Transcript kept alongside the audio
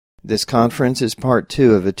This conference is part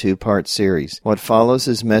 2 of a 2-part series. What follows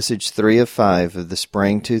is message 3 of 5 of the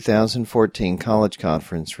Spring 2014 College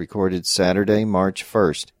Conference recorded Saturday, March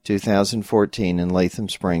 1st, 2014 in Latham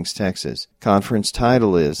Springs, Texas. Conference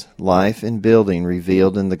title is Life and Building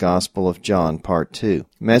Revealed in the Gospel of John, Part 2.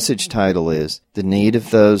 Message title is The Need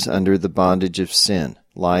of Those Under the Bondage of Sin,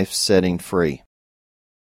 Life Setting Free.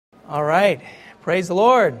 All right. Praise the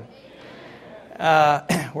Lord. We're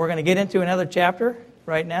going to get into another chapter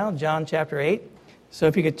right now, John chapter 8. So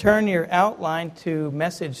if you could turn your outline to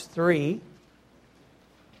message 3.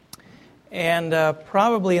 And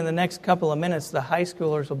probably in the next couple of minutes, the high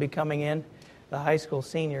schoolers will be coming in, the high school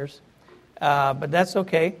seniors. But that's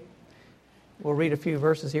okay. We'll read a few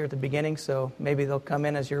verses here at the beginning, so maybe they'll come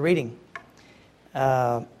in as you're reading.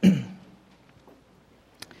 How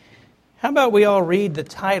about we all read the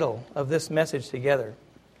title of this message together?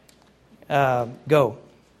 Go.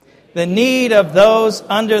 The need of those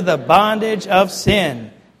under the bondage of sin.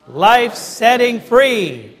 Life setting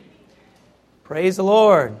free. Praise the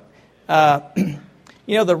Lord. The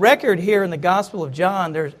record here in the Gospel of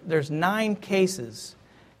John, there's 9 cases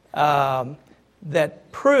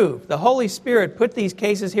that prove, the Holy Spirit put these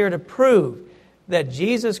cases here to prove that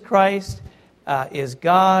Jesus Christ is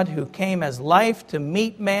God who came as life to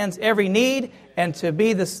meet man's every need and to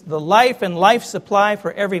be the life and life supply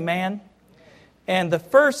for every man. And the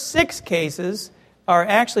first 6 cases are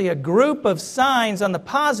actually a group of signs on the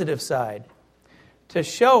positive side to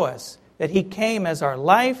show us that He came as our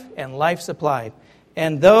life and life supply.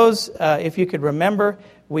 And those, if you could remember,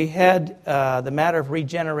 we had the matter of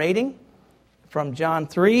regenerating from John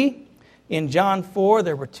 3. In John 4,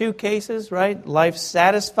 there were 2 cases, right? Life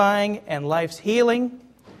satisfying and life's healing.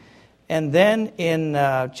 And then in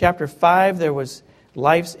chapter 5, there was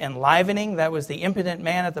life's enlivening. That was the impotent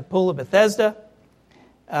man at the pool of Bethesda.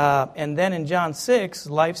 And then in John 6,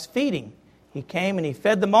 life's feeding. He came and He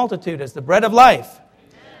fed the multitude as the bread of life.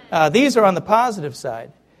 These are on the positive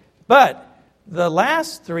side. But the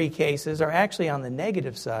last 3 cases are actually on the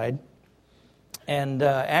negative side. And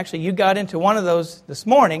actually, you got into one of those this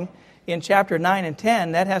morning in chapter 9 and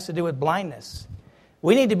 10. That has to do with blindness.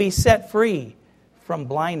 We need to be set free from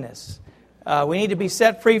blindness. We need to be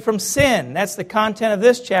set free from sin. That's the content of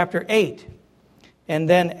this chapter 8. And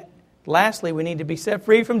then lastly, we need to be set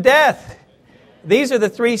free from death. These are the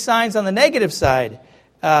 3 signs on the negative side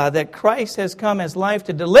that Christ has come as life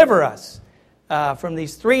to deliver us from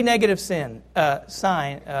these 3 negative 3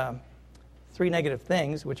 negative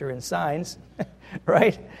things, which are in signs,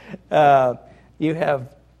 right? You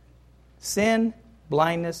have sin,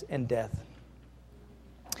 blindness, and death.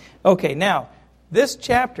 Okay, now, this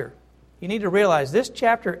chapter, you need to realize this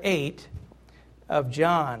chapter 8 of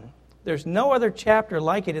John, there's no other chapter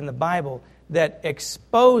like it in the Bible that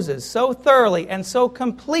exposes so thoroughly and so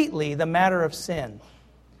completely the matter of sin.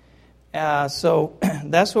 So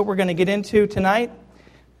that's what we're going to get into tonight.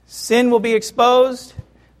 Sin will be exposed.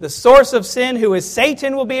 The source of sin, who is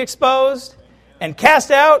Satan, will be exposed and cast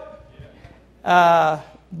out.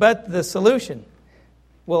 But the solution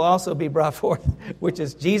will also be brought forth, which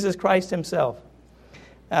is Jesus Christ Himself.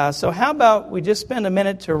 So how about we just spend a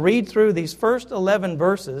minute to read through these first 11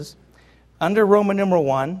 verses under Roman numeral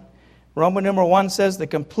 1. Roman numeral 1 says the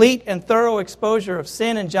complete and thorough exposure of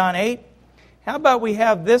sin in John 8. How about we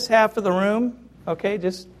have this half of the room? Okay,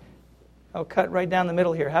 I'll cut right down the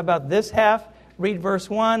middle here. How about this half? Read verse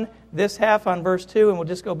 1, this half on verse 2, and we'll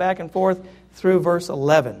just go back and forth through verse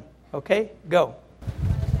 11. Okay, go.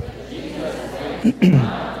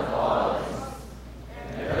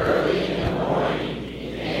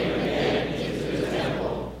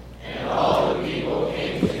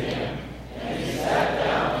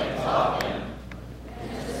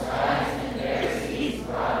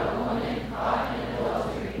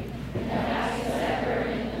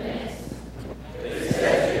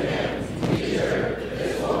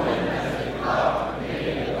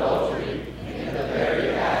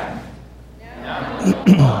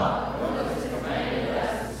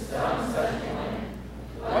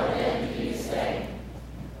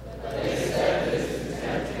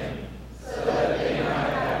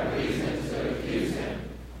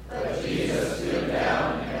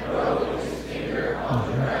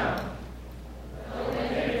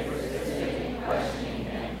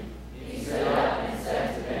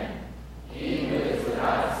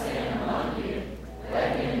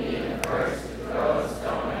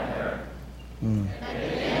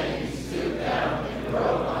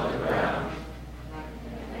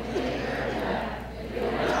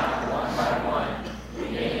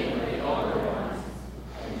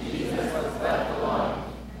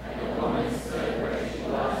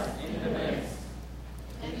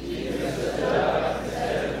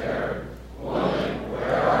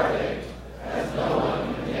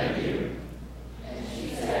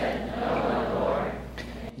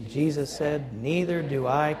 Jesus said, "Neither do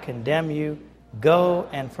I condemn you. Go,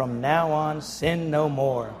 and from now on sin no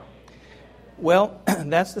more." Well,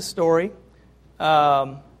 that's the story.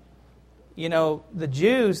 The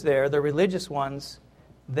Jews there, the religious ones,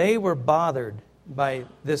 they were bothered by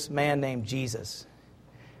this man named Jesus.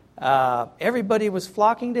 Everybody was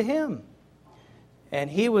flocking to him. And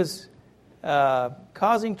he was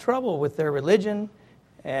causing trouble with their religion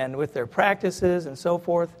and with their practices and so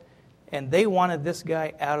forth. And they wanted this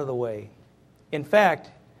guy out of the way. In fact,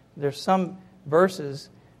 there's some verses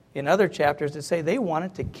in other chapters that say they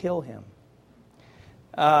wanted to kill him.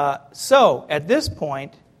 So, at this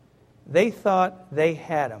point, they thought they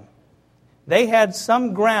had him. They had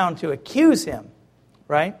some ground to accuse him,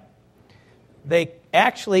 right? They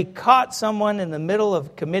actually caught someone in the middle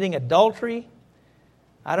of committing adultery.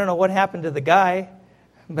 I don't know what happened to the guy,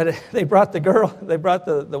 but they brought the girl, they brought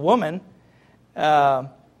the woman.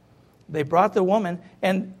 They brought the woman,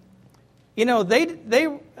 and,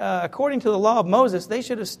 they according to the law of Moses, they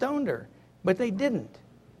should have stoned her, but they didn't.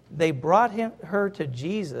 They brought her to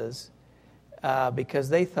Jesus because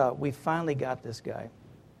they thought, we finally got this guy.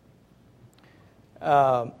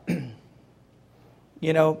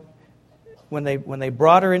 When they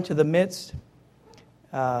brought her into the midst,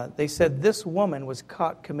 they said this woman was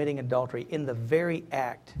caught committing adultery in the very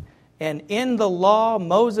act. And in the law,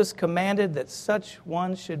 Moses commanded that such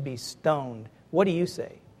one should be stoned. What do you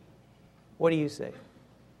say? What do you say?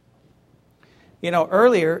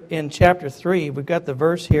 Earlier in chapter 3, we've got the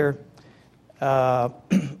verse here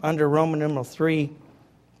under Roman numeral 3,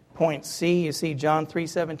 point C. You see John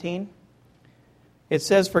 3:17? It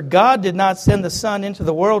says, "For God did not send the Son into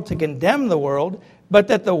the world to condemn the world, but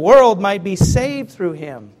that the world might be saved through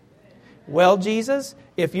him." Well, Jesus,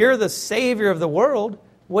 if you're the Savior of the world,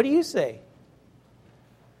 what do you say?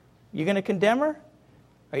 You going to condemn her?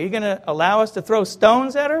 Are you going to allow us to throw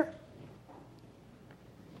stones at her?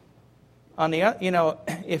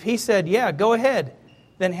 If he said, "Yeah, go ahead,"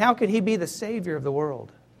 then how could he be the Savior of the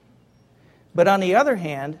world? But on the other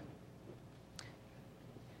hand,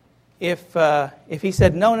 if he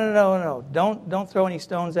said, "No, don't throw any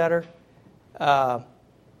stones at her,"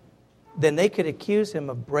 then they could accuse him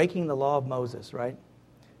of breaking the law of Moses, right?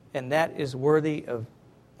 And that is worthy of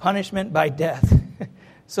punishment by death.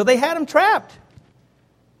 So they had him trapped.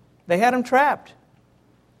 They had him trapped.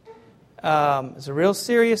 It's a real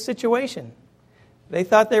serious situation. They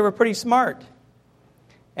thought they were pretty smart.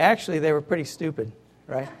 Actually, they were pretty stupid,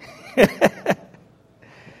 right?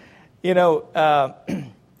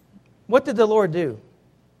 What did the Lord do?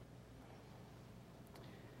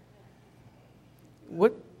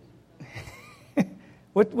 What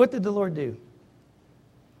did the Lord do?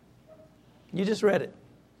 You just read it.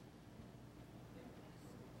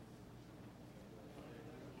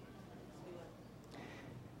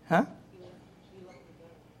 Huh?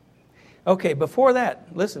 Okay, before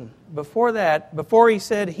that, listen. Before he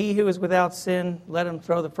said, "He who is without sin, let him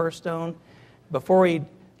throw the first stone," before he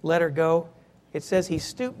let her go, it says he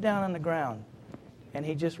stooped down on the ground and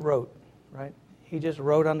he just wrote, right? He just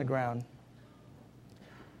wrote on the ground.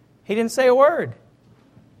 He didn't say a word.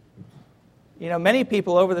 Many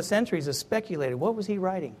people over the centuries have speculated, what was he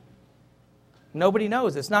writing? Nobody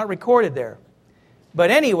knows. It's not recorded there.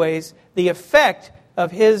 But anyways, the effect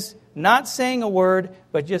of his not saying a word,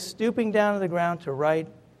 but just stooping down to the ground to write,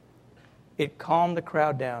 it calmed the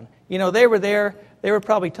crowd down. They were there. They were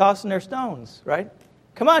probably tossing their stones, right?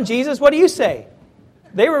 "Come on, Jesus, what do you say?"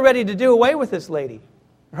 They were ready to do away with this lady,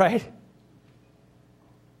 right?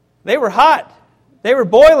 They were hot. They were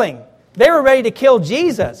boiling. They were ready to kill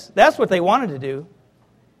Jesus. That's what they wanted to do.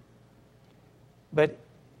 But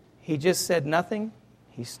he just said nothing.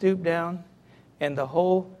 He stooped down, and the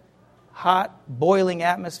whole hot, boiling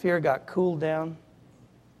atmosphere got cooled down.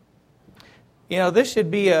 This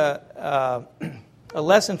should be a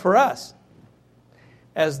lesson for us.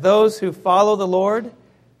 As those who follow the Lord,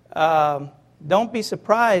 don't be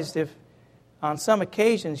surprised if on some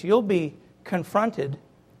occasions you'll be confronted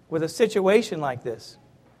with a situation like this,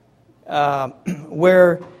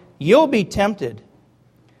 where you'll be tempted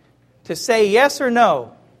to say yes or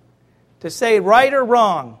no, to say right or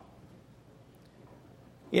wrong.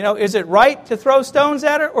 Is it right to throw stones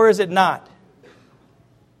at her or is it not?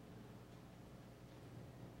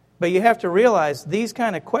 But you have to realize these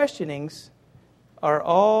kind of questionings are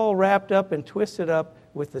all wrapped up and twisted up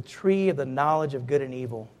with the tree of the knowledge of good and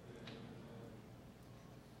evil.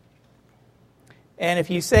 And if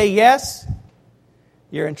you say yes,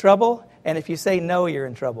 you're in trouble. And if you say no, you're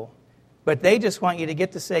in trouble. But they just want you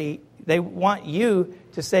to they want you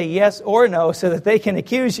to say yes or no so that they can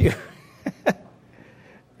accuse you.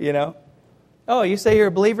 Oh, you say you're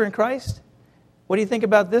a believer in Christ? What do you think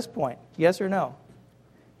about this point? Yes or no?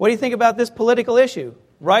 What do you think about this political issue?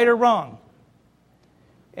 Right or wrong?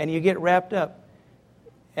 And you get wrapped up.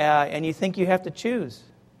 And you think you have to choose.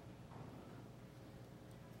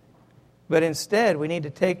 But instead, we need to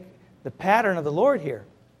take the pattern of the Lord here,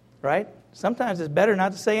 right? Sometimes it's better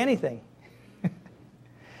not to say anything.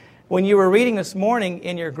 When you were reading this morning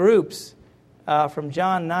in your groups from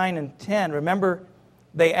John 9 and 10, remember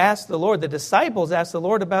they asked the Lord, the disciples asked the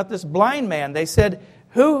Lord about this blind man. They said,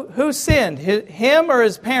 who sinned, him or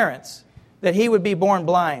his parents, that he would be born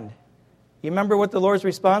blind? You remember what the Lord's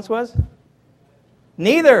response was?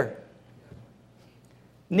 Neither.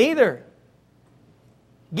 Neither.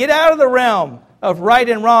 Get out of the realm of right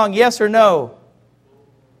and wrong, yes or no.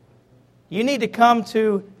 You need to come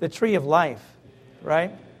to the tree of life,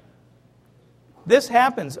 right? This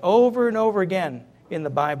happens over and over again in the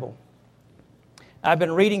Bible. I've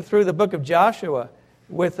been reading through the book of Joshua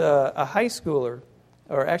with a high schooler,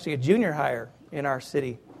 or actually a junior higher in our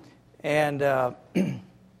city. And,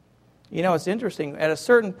 it's interesting. At a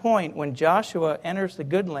certain point, when Joshua enters the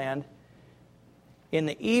good land, in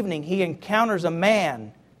the evening, he encounters a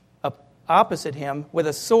man opposite him with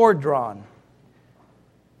a sword drawn.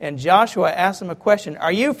 And Joshua asks him a question,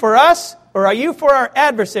 are you for us or are you for our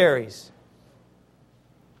adversaries?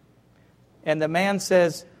 And the man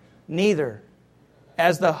says, neither.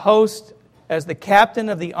 As the host, as the captain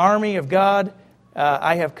of the army of God,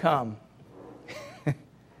 I have come.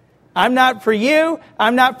 I'm not for you.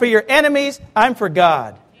 I'm not for your enemies. I'm for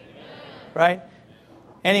God. Amen. Right?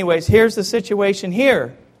 Anyways, here's the situation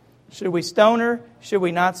here. Should we stone her? Should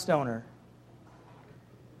we not stone her?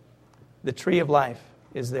 The tree of life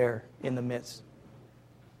is there in the midst.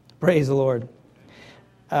 Praise the Lord.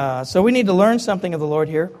 So we need to learn something of the Lord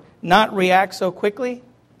here. Not react so quickly.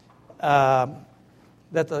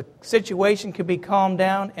 That the situation could be calmed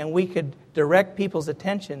down and we could direct people's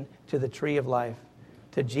attention to the tree of life,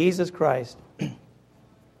 to Jesus Christ.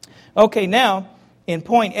 Okay, now, in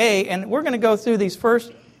point A, and we're going to go through these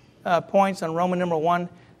first points on Roman numeral 1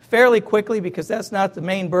 fairly quickly because that's not the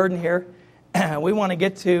main burden here. We want to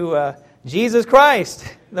get to Jesus Christ,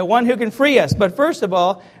 the one who can free us. But first of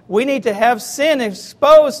all, we need to have sin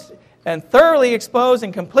exposed and thoroughly exposed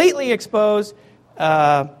and completely exposed.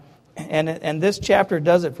 And this chapter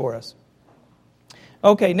does it for us.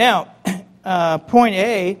 Okay, now, point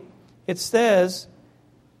A, it says,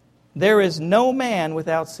 there is no man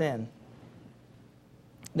without sin.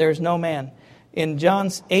 There is no man. In John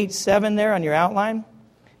 8:7 there on your outline,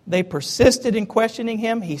 they persisted in questioning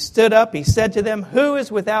him. He stood up. He said to them, who is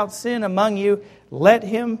without sin among you? Let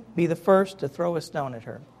him be the first to throw a stone at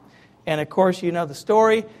her. And of course, you know the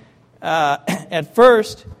story. At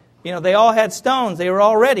first, they all had stones. They were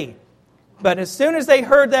all ready. But as soon as they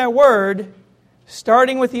heard that word,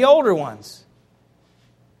 starting with the older ones,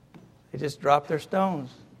 they just dropped their stones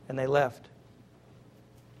and they left.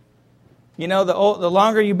 The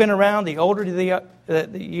longer you've been around, the older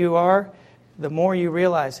you are, the more you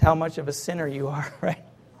realize how much of a sinner you are, right?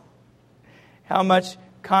 How much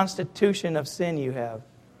constitution of sin you have.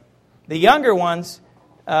 The younger ones,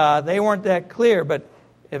 they weren't that clear, but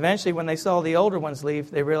eventually when they saw the older ones leave,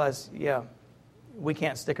 they realized, yeah, we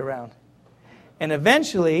can't stick around. And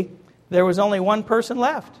eventually, there was only one person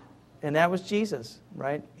left, and that was Jesus,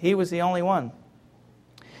 right? He was the only one.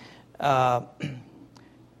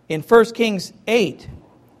 In 1 Kings 8,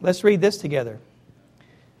 let's read this together.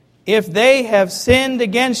 If they have sinned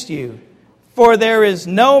against you, for there is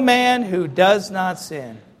no man who does not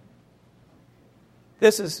sin.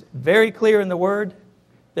 This is very clear in the Word.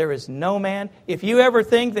 There is no man. If you ever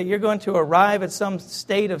think that you're going to arrive at some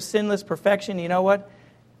state of sinless perfection, you know what?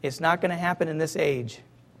 It's not going to happen in this age.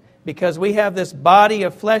 Because we have this body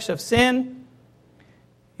of flesh of sin.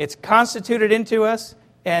 It's constituted into us.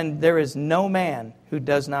 And there is no man who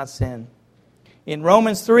does not sin. In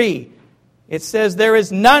Romans 3, it says, there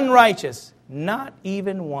is none righteous, not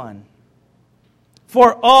even one.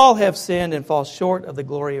 For all have sinned and fall short of the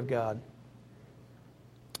glory of God.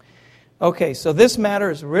 Okay, so this matter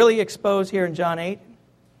is really exposed here in John 8.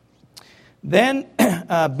 Then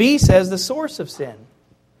B says the source of sin.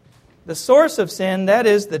 The source of sin, that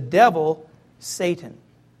is the devil, Satan.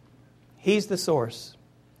 He's the source.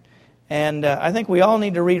 And I think we all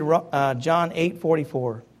need to read John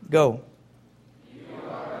 8:44. Go. You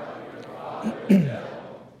are of your father, the devil,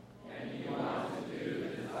 and you want to do the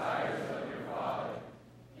desires of your father.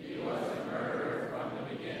 He was a murderer from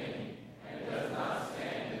the beginning and does not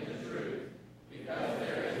stand in the truth, because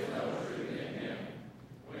there is no truth in him.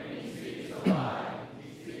 When he speaks a lie, he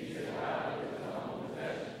speaks it out of his own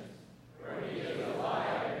possessions, for he is a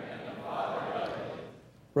liar and the father of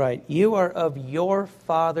Right. You are of your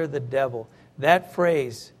father, the devil. That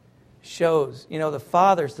phrase shows, the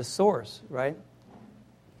Father's the source, right?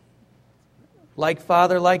 Like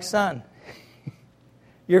father, like son.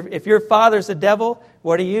 If your father's the devil,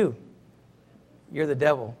 what are you? You're the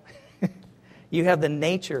devil. You have the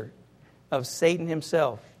nature of Satan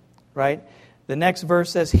himself, right? The next verse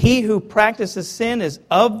says, he who practices sin is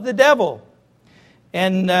of the devil.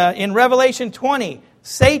 And in Revelation 20,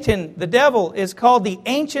 Satan, the devil, is called the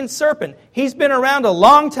ancient serpent. He's been around a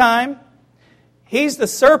long time. He's the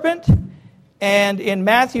serpent. And in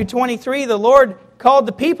Matthew 23, the Lord called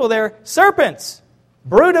the people there serpents,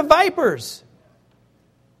 brood of vipers.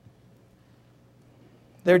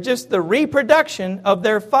 They're just the reproduction of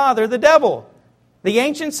their father, the devil. The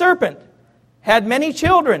ancient serpent had many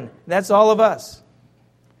children. That's all of us.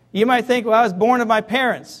 You might think, well, I was born of my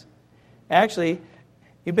parents. Actually,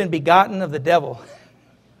 you've been begotten of the devil.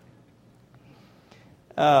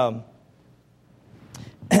 I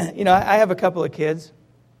have a couple of kids.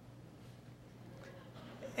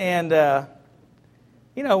 And,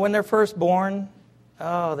 when they're first born,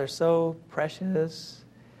 they're so precious,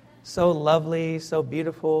 so lovely, so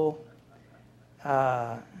beautiful.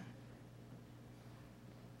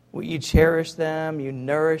 You cherish them, you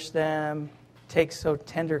nourish them, take so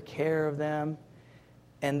tender care of them.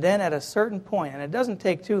 And then at a certain point, and it doesn't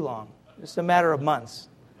take too long, it's a matter of months.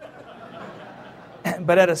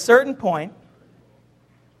 But at a certain point,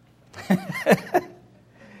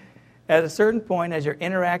 as you're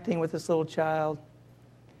interacting with this little child,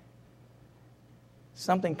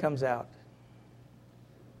 something comes out.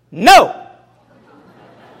 No!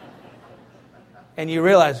 And you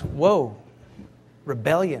realize, whoa,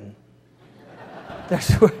 rebellion.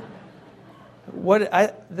 This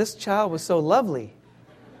child was so lovely,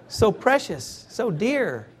 so precious, so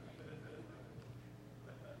dear.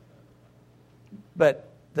 But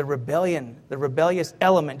the rebellious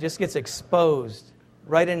element just gets exposed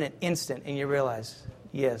right in an instant, and you realize,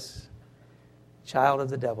 yes, child of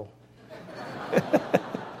the devil.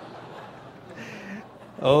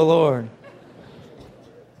 Oh, Lord.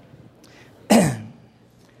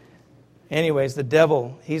 Anyways, the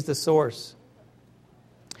devil, he's the source.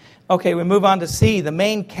 Okay, we move on to C, the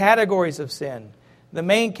main categories of sin. The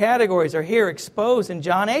main categories are here exposed in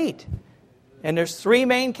John 8. And there's three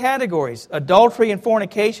main categories. Adultery and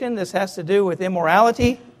fornication, this has to do with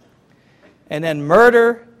immorality. And then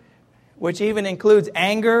murder, which even includes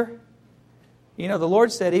anger. The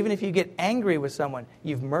Lord said, even if you get angry with someone,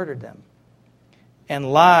 you've murdered them.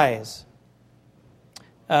 And lies.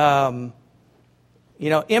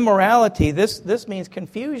 Immorality, this means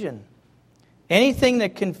confusion. Anything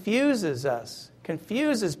that confuses us,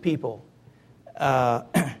 confuses people.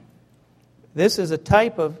 This is a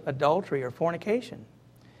type of adultery or fornication.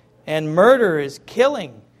 And murder is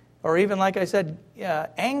killing, or even, like I said,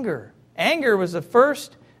 anger. Anger was the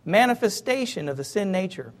first manifestation of the sin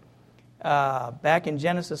nature. Back in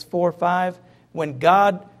Genesis 4:5, when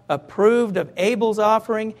God approved of Abel's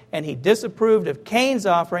offering and he disapproved of Cain's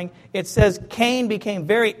offering, it says Cain became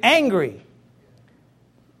very angry.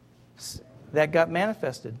 That got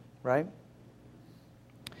manifested, right?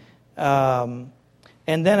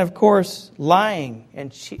 And then, of course, lying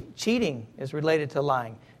and cheating is related to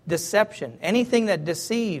lying. Deception, anything that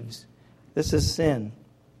deceives, this is sin.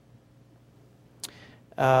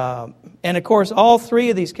 And, of course, all three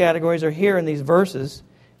of these categories are here in these verses.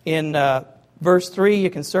 In verse 3, you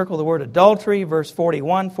can circle the word adultery. Verse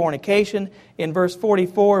 41, fornication. In verse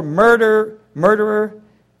 44, murderer,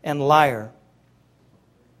 and liar.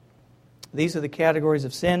 These are the categories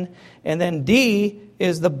of sin. And then D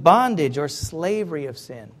is the bondage or slavery of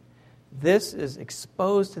sin. This is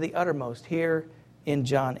exposed to the uttermost here in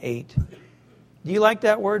John 8. Do you like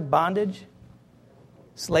that word, bondage?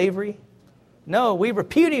 Slavery? No, we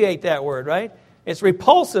repudiate that word, right? It's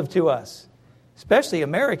repulsive to us, especially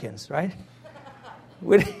Americans, right?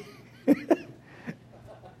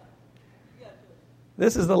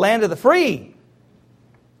 This is the land of the free.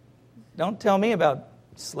 Don't tell me about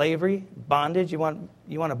slavery, bondage. You want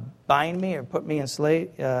to bind me or put me in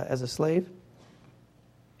as a slave?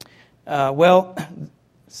 Well,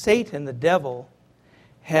 Satan, the devil,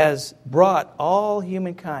 has brought all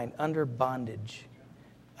humankind under bondage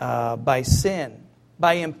by sin,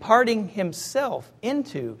 by imparting himself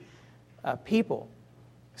into people,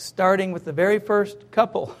 starting with the very first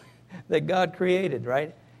couple that God created,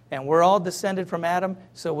 right? And we're all descended from Adam,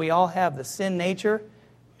 so we all have the sin nature,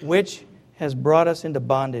 which has brought us into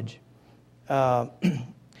bondage.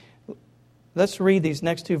 Let's read these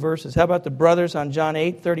next two verses. How about the brothers on John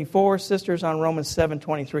 8:34, sisters on Romans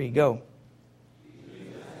 7:23? Go.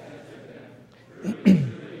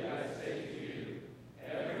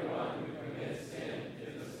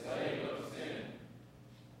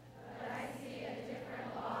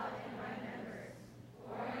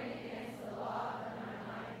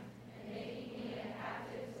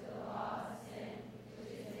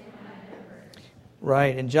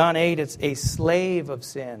 Right. In John 8, it's a slave of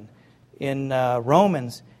sin. In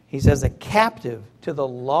Romans, he says a captive to the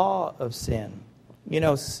law of sin. You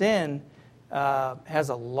know, sin has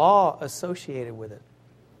a law associated with it.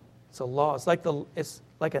 It's a law. It's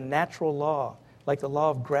like a natural law, like the law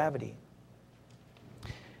of gravity.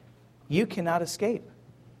 You cannot escape.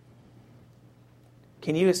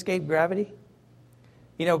 Can you escape gravity?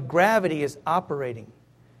 You know, gravity is operating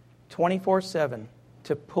 24/7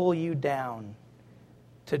 to pull you down,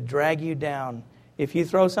 to drag you down. If you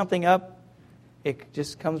throw something up, it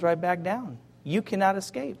just comes right back down. You cannot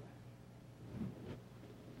escape.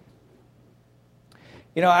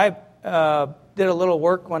 You know, I did a little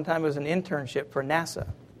work one time. It was an internship for NASA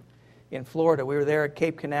in Florida. We were there at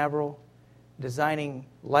Cape Canaveral designing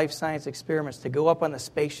life science experiments to go up on the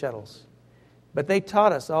space shuttles. But they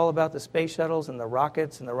taught us all about the space shuttles and the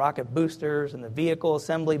rockets and the rocket boosters and the vehicle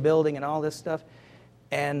assembly building and all this stuff.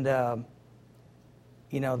 And,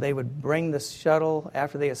 you know, they would bring the shuttle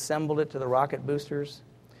after they assembled it to the rocket boosters,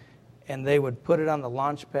 and they would put it on the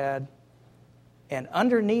launch pad. And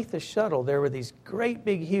underneath the shuttle, there were these great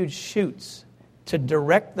big huge chutes to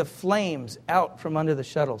direct the flames out from under the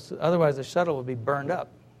shuttle. So otherwise, the shuttle would be burned up.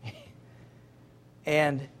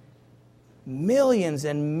 And millions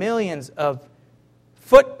and millions of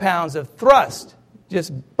foot-pounds of thrust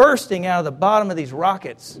just bursting out of the bottom of these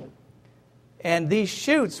rockets. And these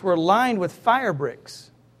chutes were lined with fire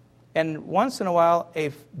bricks. And once in a while,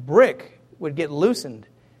 a brick would get loosened,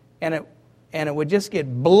 and it would just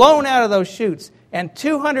get blown out of those chutes. And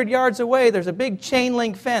 200 yards away, there's a big chain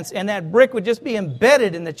link fence, and that brick would just be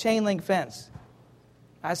embedded in the chain link fence.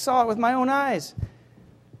 I saw it with my own eyes.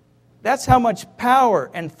 That's how much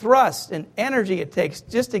power and thrust and energy it takes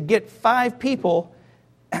just to get 5 people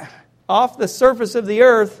off the surface of the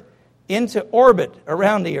earth into orbit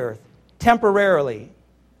around the earth temporarily.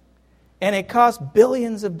 And it costs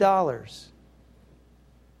billions of dollars.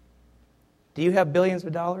 Do you have billions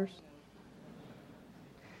of dollars?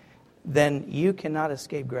 Then you cannot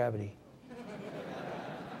escape gravity.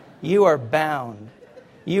 You are bound.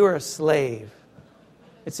 You are a slave.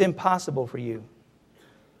 It's impossible for you.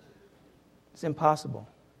 It's impossible.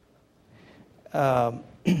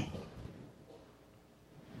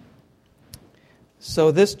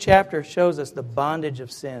 So this chapter shows us the bondage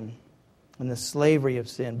of sin and the slavery of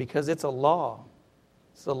sin, because it's a law.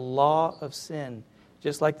 It's the law of sin,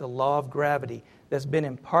 just like the law of gravity that's been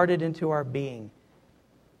imparted into our being.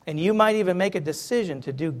 And you might even make a decision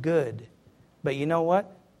to do good, but you know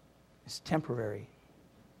what? It's temporary.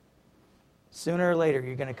 Sooner or later,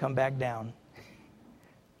 you're going to come back down.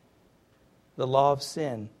 The law of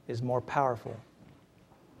sin is more powerful.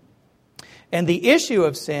 And the issue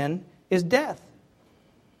of sin is death.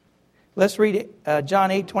 Let's read John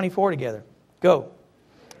 8:24 together. Go.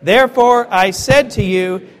 Therefore I said to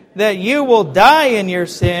you that you will die in your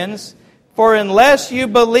sins, for unless you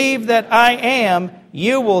believe that I am,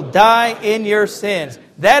 you will die in your sins.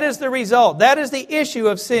 That is the result. That is the issue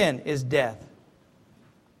of sin, is death.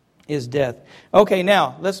 Is death. Okay,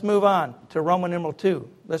 now let's move on to Roman numeral 2.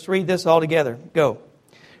 Let's read this all together. Go.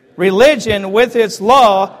 Religion with its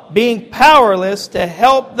law being powerless to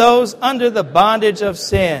help those under the bondage of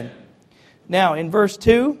sin. Now, in verse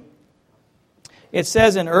 2, it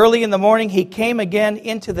says, and early in the morning he came again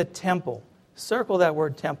into the temple. Circle that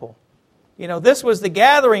word temple. You know, this was the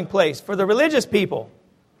gathering place for the religious people.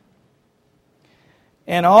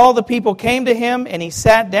 And all the people came to him, and he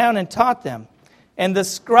sat down and taught them. And the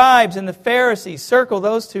scribes and the Pharisees, circle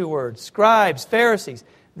those 2 words, scribes, Pharisees.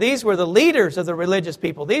 These were the leaders of the religious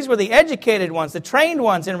people. These were the educated ones, the trained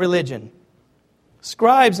ones in religion.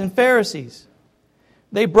 Scribes and Pharisees.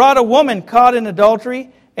 They brought a woman caught in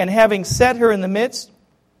adultery, and having set her in the midst.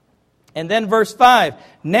 And then verse 5,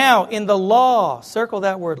 now in the law, circle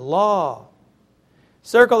that word law.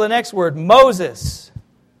 Circle the next word, Moses.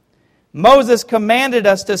 Moses commanded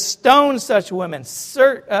us to stone such women.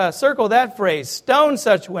 Circle that phrase, stone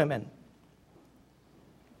such women.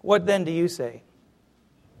 What then do you say?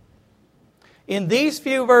 In these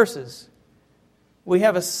few verses, we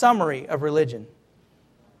have a summary of religion.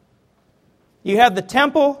 You have the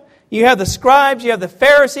temple, you have the scribes, you have the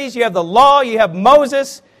Pharisees, you have the law, you have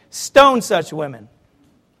Moses. Stone such women.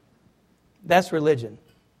 That's religion.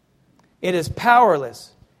 It is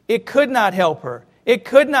powerless. It could not help her. It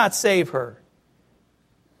could not save her.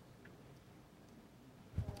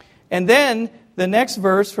 And then the next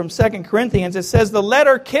verse from 2 Corinthians, it says the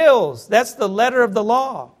letter kills. That's the letter of the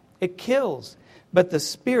law. It kills. But the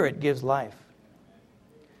Spirit gives life.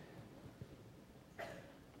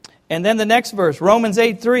 And then the next verse, Romans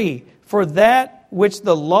 8:3, for that which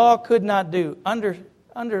the law could not do.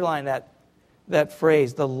 Underline that. that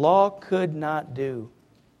phrase, the law could not do.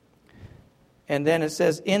 And then it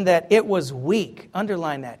says, in that it was weak.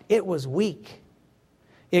 Underline that. It was weak.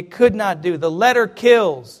 It could not do. The letter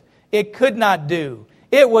kills. It could not do.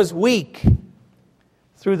 It was weak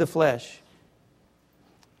through the flesh.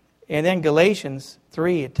 And then Galatians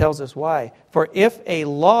 3, it tells us why. For if a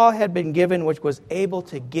law had been given which was able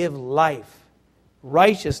to give life,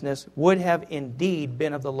 righteousness would have indeed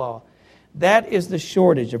been of the law. That is the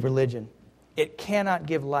shortage of religion. It cannot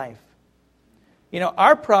give life. You know,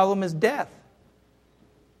 our problem is death.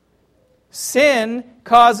 Sin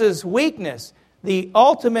causes weakness. The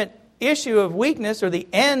ultimate issue of weakness, or the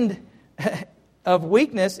end of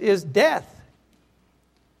weakness, is death.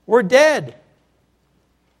 We're dead.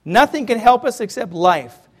 Nothing can help us except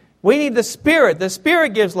life. We need the Spirit. The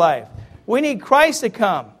Spirit gives life. We need Christ to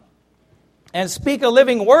come and speak a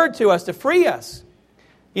living word to us to free us.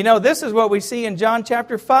 You know, this is what we see in John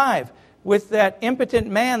chapter 5 with that impotent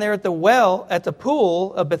man there at the well, at the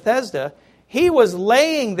pool of Bethesda. He was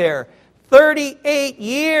laying there 38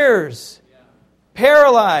 years,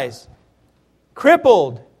 paralyzed,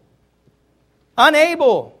 crippled,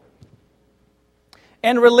 unable.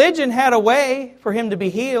 And religion had a way for him to be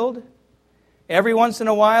healed. Every once in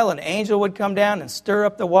a while, an angel would come down and stir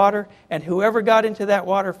up the water, and whoever got into that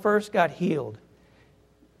water first got healed.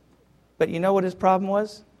 But you know what his problem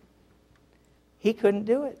was? He couldn't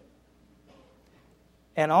do it.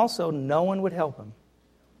 And also, no one would help him.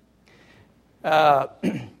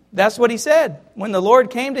 That's what he said. When the Lord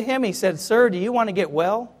came to him, he said, "Sir, do you want to get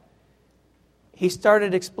well?" He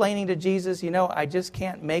started explaining to Jesus, you know, I just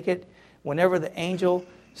can't make it. Whenever the angel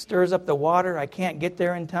stirs up the water, I can't get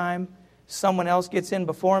there in time. Someone else gets in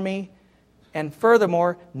before me. And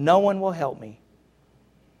furthermore, no one will help me.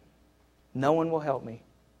 No one will help me.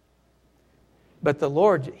 But the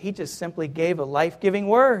Lord, He just simply gave a life-giving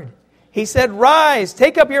word. He said, "Rise,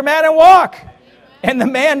 take up your mat and walk." And the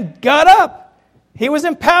man got up. He was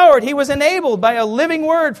empowered. He was enabled by a living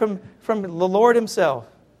word from the Lord Himself.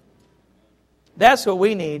 That's what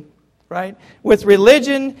we need, right? With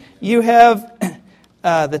religion, you have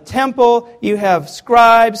the temple, you have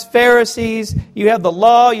scribes, Pharisees, you have the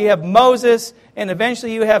law, you have Moses, and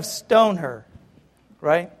eventually you have stone her,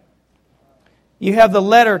 right? You have the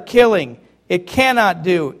letter killing. It cannot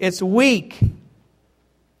do. It's weak.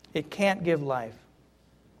 It can't give life.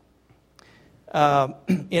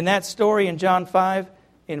 In that story in John 5,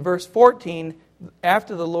 in verse 14,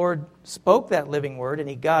 after the Lord spoke that living word and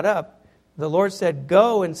He got up, the Lord said,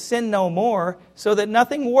 "Go and sin no more, so that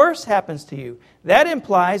nothing worse happens to you." That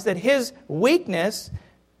implies that His weakness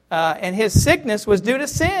and His sickness was due to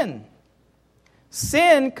sin.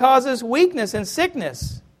 Sin causes weakness and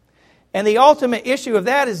sickness. And the ultimate issue of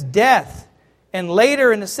that is death. And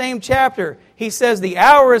later in the same chapter, He says, "The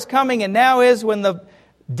hour is coming and now is when the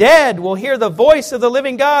dead will hear the voice of the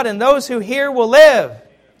living God, and those who hear will live."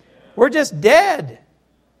 We're just dead.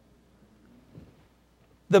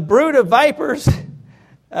 The brood of vipers,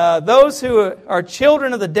 those who are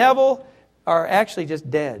children of the devil, are actually just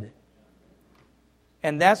dead.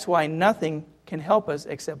 And that's why nothing can help us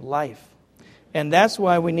except life. And that's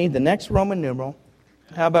why we need the next Roman numeral.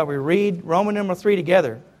 How about we read Roman numeral 3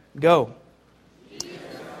 together? Go.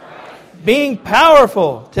 Being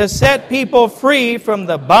powerful to set people free from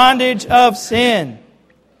the bondage of sin.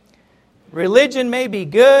 Religion may be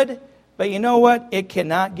good, but you know what? It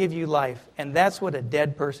cannot give you life. And that's what a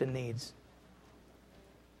dead person needs.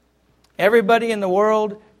 Everybody in the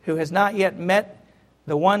world who has not yet met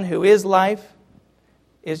the one who is life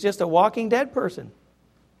is just a walking dead person.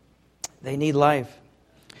 They need life.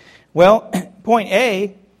 Well, point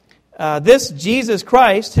A, this Jesus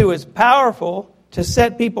Christ, who is powerful to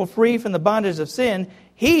set people free from the bondage of sin,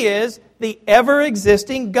 He is the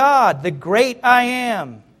ever-existing God, the great I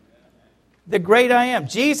am. The great I am.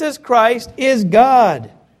 Jesus Christ is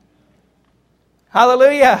God.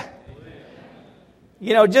 Hallelujah.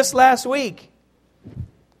 You know, just last week,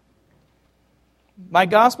 my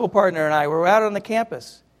gospel partner and I were out on the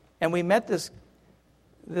campus, and we met this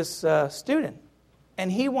student,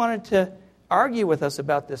 and he wanted to argue with us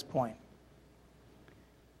about this point.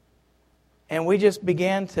 And we just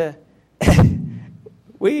began to,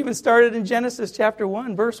 we even started in Genesis chapter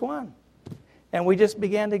 1, verse 1. And we just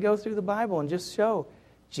began to go through the Bible and just show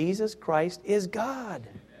Jesus Christ is God.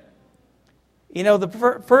 You know, the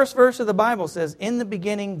first verse of the Bible says, "In the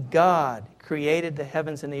beginning, God created the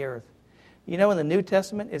heavens and the earth." You know, in the New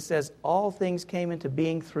Testament, it says, all things came into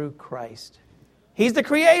being through Christ. He's the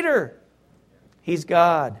Creator. He's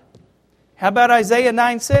God. How about Isaiah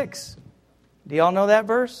 9:6? Do y'all know that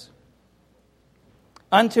verse?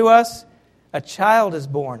 "Unto us a child is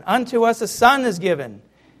born. Unto us a son is given.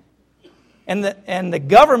 And the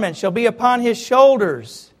government shall be upon his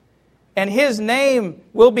shoulders. And his name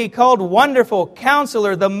will be called Wonderful,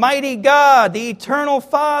 Counselor, the Mighty God, the Eternal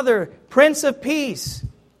Father, Prince of Peace.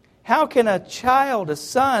 How can a child, a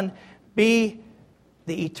son, be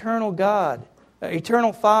the eternal God,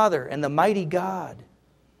 eternal Father, and the mighty God?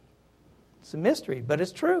 It's a mystery, but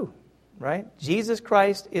it's true, right? Jesus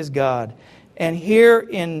Christ is God. And here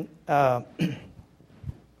in, I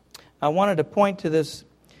wanted to point to this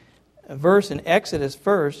verse in Exodus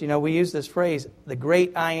first. You know, we use this phrase, the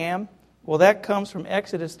great I am. Well, that comes from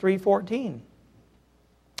Exodus 3:14.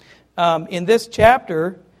 In this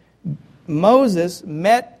chapter, Moses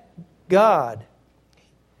met God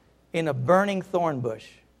in a burning thorn bush.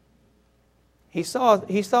 He saw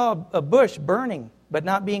a bush burning but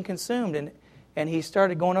not being consumed, and he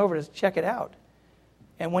started going over to check it out.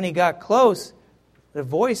 And when he got close, the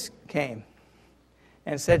voice came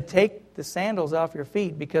and said, "Take the sandals off your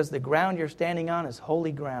feet, because the ground you're standing on is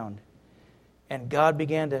holy ground." And God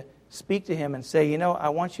began to speak to him and say, "You know, I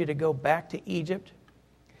want you to go back to Egypt,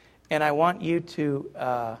 and I want you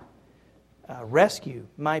to rescue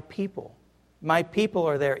my people. My people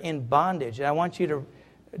are there in bondage, and I want you to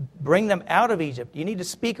bring them out of Egypt. You need to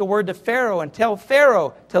speak a word to Pharaoh and tell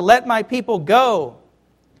Pharaoh to let my people go."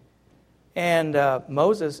 And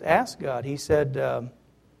Moses asked God, he said,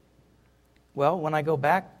 well, when I go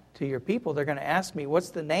back to your people, they're going to ask me,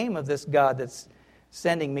 what's the name of this God that's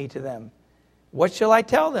sending me to them? What shall I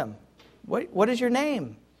tell them? What is your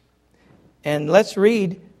name? And let's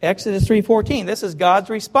read Exodus 3:14. This is God's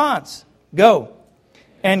response. Go.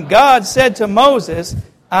 And God said to Moses,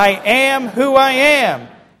 "I am who I am."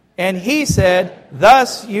 And he said,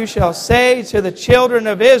 "Thus you shall say to the children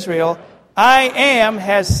of Israel, I am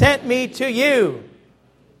has sent me to you."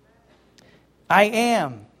 I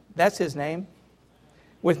am. That's his name.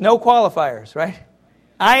 With no qualifiers, right?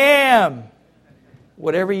 I am.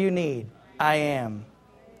 Whatever you need, I am.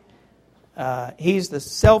 He's the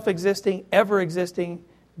self-existing, ever-existing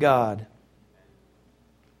God.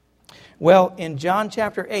 Well, in John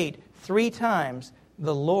chapter 8, 3 times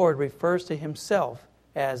the Lord refers to himself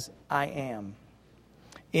as I am.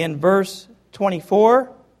 In verse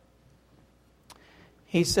 24,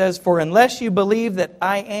 he says, "For unless you believe that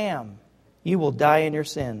I am, you will die in your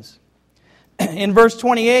sins." In verse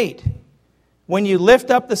 28, "When you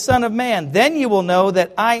lift up the Son of Man, then you will know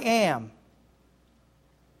that I am."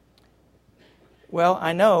 Well,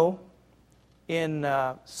 I know in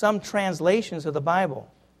some translations of the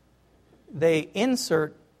Bible, they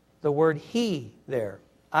insert the word He there.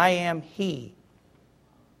 I am He.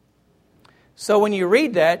 So when you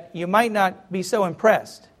read that, you might not be so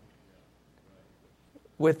impressed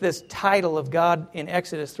with this title of God in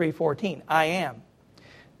Exodus 3:14, I am.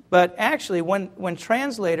 But actually, when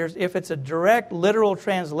translators, if it's a direct literal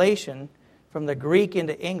translation from the Greek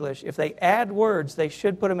into English, if they add words, they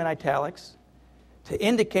should put them in italics to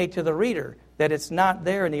indicate to the reader that it's not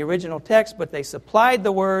there in the original text, but they supplied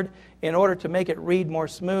the word in order to make it read more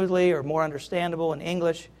smoothly or more understandable in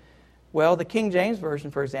English. Well, the King James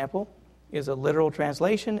Version, for example, is a literal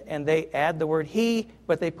translation, and they add the word He,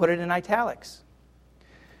 but they put it in italics.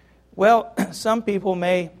 Well, some people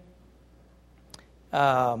may,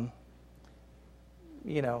 come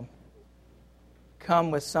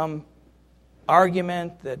with some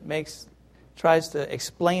argument that tries to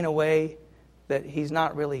explain away that He's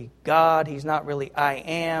not really God, He's not really I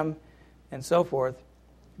am, and so forth.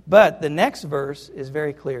 But the next verse is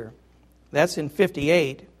very clear. That's in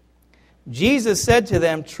 58. Jesus said to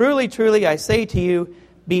them, "Truly, truly, I say to you,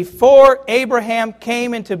 before Abraham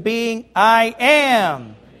came into being, I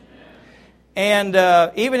am." And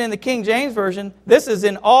even in the King James Version, this is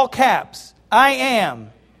in all caps. I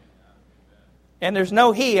am. And there's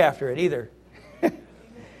no He after it either.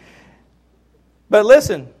 But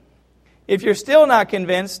listen, if you're still not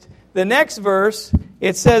convinced, the next verse,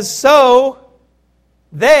 it says, "So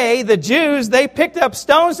they, the Jews, they picked up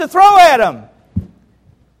stones to throw at Him."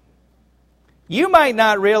 You might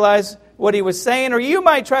not realize what He was saying, or you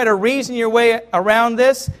might try to reason your way around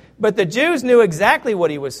this, but the Jews knew exactly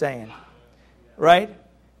what He was saying. Right?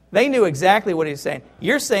 They knew exactly what He was saying.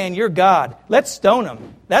 You're saying you're God. Let's stone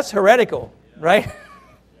Him. That's heretical, right?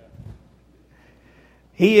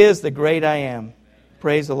 He is the great I am.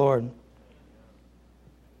 Praise the Lord.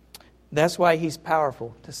 That's why He's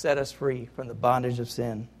powerful to set us free from the bondage of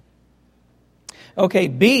sin. Okay,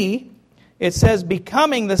 B, it says,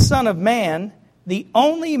 becoming the Son of Man, the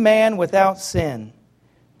only man without sin,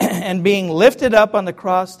 and being lifted up on the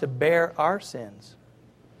cross to bear our sins.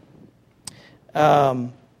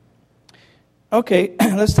 Okay,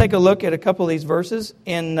 let's take a look at a couple of these verses.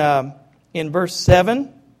 In verse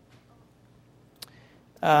 7,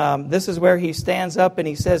 this is where he stands up and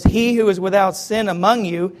he says, "He who is without sin among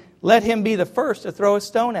you, let him be the first to throw a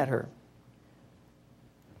stone at her."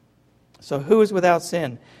 So who is without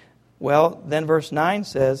sin? Well, then verse 9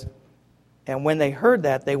 says, "And when they heard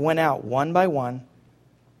that, they went out one by one,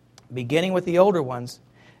 beginning with the older ones."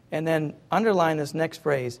 And then underline this next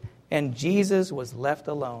phrase, "And Jesus was left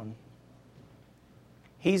alone."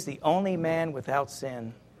 He's the only man without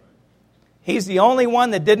sin. He's the only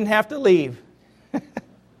one that didn't have to leave.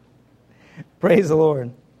 Praise the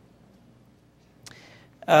Lord.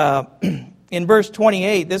 In verse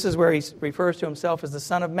 28, this is where he refers to himself as the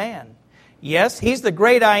Son of Man. Yes, he's the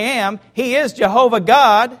great I am. He is Jehovah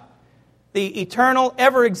God, the eternal,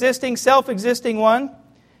 ever-existing, self-existing one.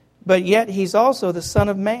 But yet he's also the Son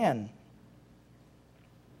of Man.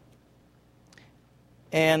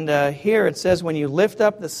 And here it says, "When you lift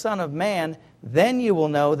up the Son of Man, then you will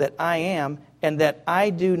know that I am, and that I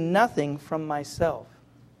do nothing from myself."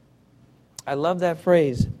 I love that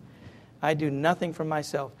phrase. I do nothing from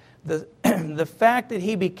myself. The fact that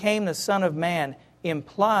he became the Son of Man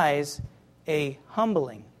implies a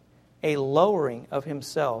humbling, a lowering of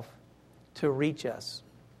himself to reach us.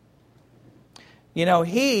 You know,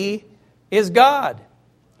 he is God.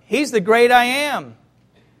 He's the great I am.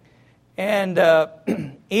 And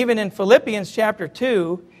even in Philippians chapter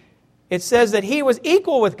 2, it says that he was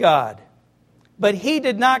equal with God. But he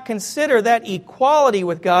did not consider that equality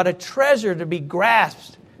with God a treasure to be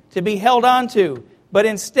grasped, to be held onto. But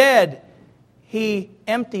instead, he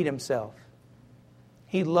emptied himself.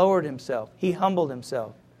 He lowered himself. He humbled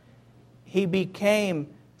himself. He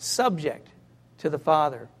became subject to the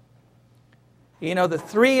Father. You know, the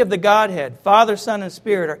three of the Godhead, Father, Son, and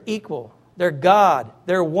Spirit, are equal. They're God.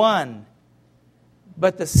 They're one.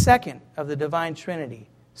 But the second of the divine Trinity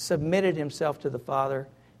submitted himself to the Father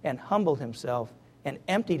and humbled himself and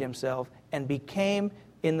emptied himself and became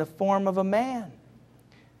in the form of a man.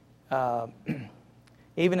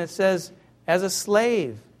 Even it says, as a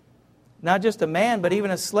slave, not just a man, but even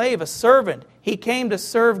a slave, a servant. He came to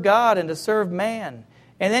serve God and to serve man.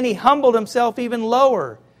 And then he humbled himself even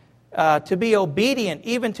lower, to be obedient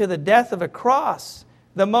even to the death of a cross,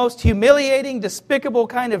 the most humiliating, despicable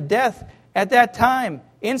kind of death at that time,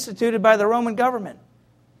 instituted by the Roman government.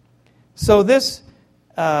 So this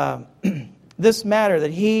matter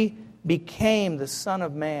that he became the Son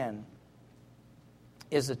of Man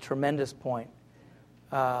is a tremendous point.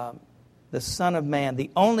 The Son of Man, the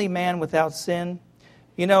only man without sin.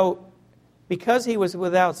 You know, because he was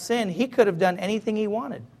without sin, he could have done anything he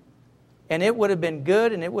wanted. And it would have been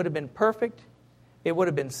good and it would have been perfect. It would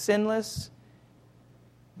have been sinless.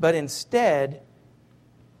 But instead,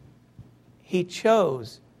 he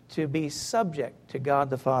chose to be subject to God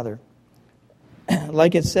the Father.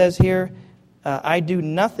 Like it says here, I do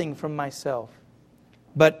nothing from myself,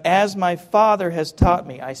 but as my Father has taught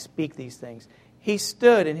me, I speak these things. He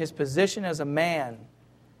stood in his position as a man,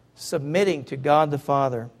 submitting to God the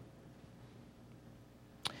Father.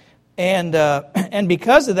 And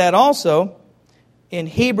because of that also, in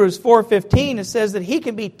Hebrews 4:15, it says that he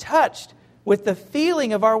can be touched with the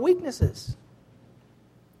feeling of our weaknesses.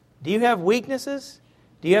 Do you have weaknesses?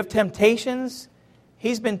 Do you have temptations?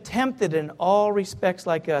 He's been tempted in all respects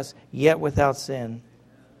like us, yet without sin.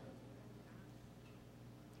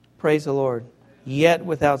 Praise the Lord. Yet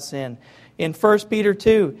without sin. In 1 Peter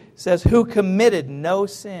 2, it says, who committed no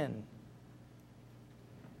sin,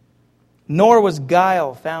 nor was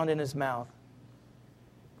guile found in his mouth.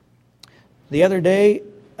 The other day,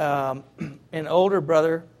 an older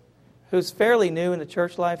brother who's fairly new in the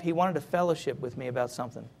church life, he wanted to fellowship with me about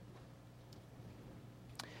something.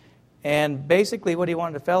 And basically what he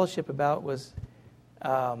wanted to fellowship about was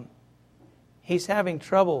he's having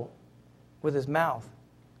trouble with his mouth,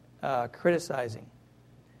 criticizing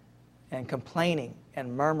and complaining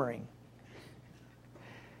and murmuring.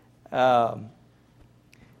 You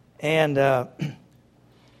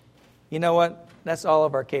know what? That's all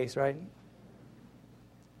of our case, right?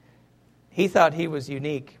 He thought he was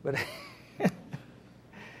unique, but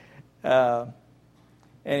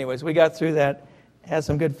anyways, we got through that. Had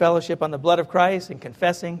some good fellowship on the blood of Christ and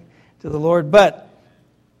confessing to the Lord. But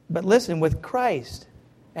listen, with Christ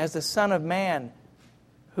as the Son of Man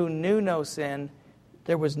who knew no sin,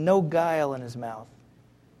 there was no guile in his mouth.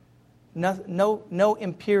 No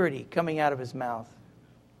impurity coming out of his mouth.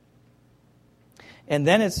 And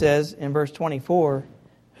then it says in verse 24,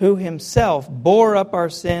 who himself bore up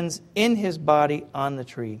our sins in his body on the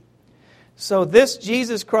tree. So this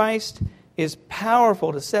Jesus Christ is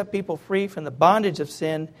powerful to set people free from the bondage of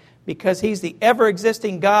sin because He's the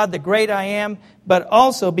ever-existing God, the great I am, but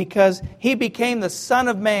also because He became the Son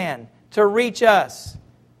of Man to reach us,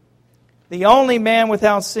 the only man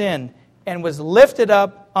without sin, and was lifted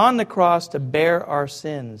up on the cross to bear our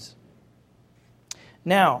sins.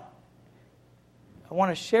 Now, I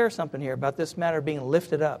want to share something here about this matter of being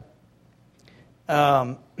lifted up.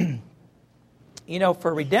 For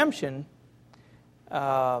redemption,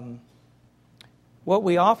 what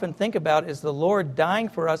we often think about is the Lord dying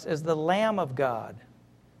for us as the Lamb of God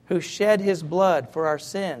who shed His blood for our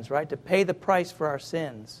sins, right, to pay the price for our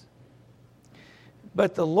sins.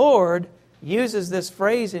 But the Lord uses this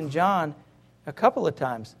phrase in John a couple of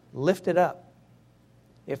times, lifted up.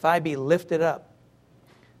 If I be lifted up.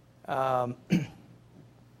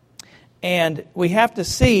 And we have to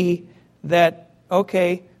see that,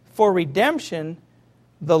 okay, for redemption,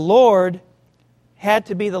 the Lord had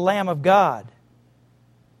to be the Lamb of God.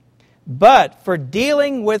 But for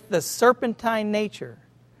dealing with the serpentine nature,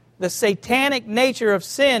 the satanic nature of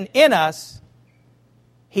sin in us,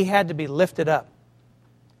 He had to be lifted up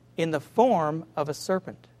in the form of a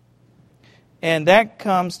serpent. And that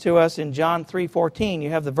comes to us in John 3:14.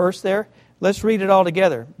 You have the verse there? Let's read it all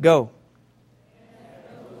together. Go.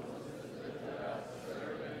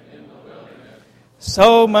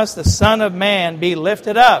 So must the Son of Man be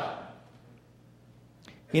lifted up.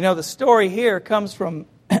 The story here comes from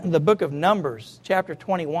the book of Numbers, chapter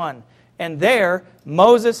 21. And there,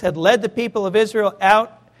 Moses had led the people of Israel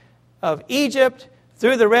out of Egypt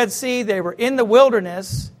through the Red Sea. They were in the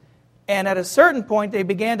wilderness. And at a certain point, they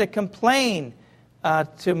began to complain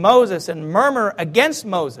to Moses and murmur against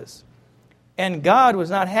Moses. And God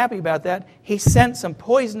was not happy about that. He sent some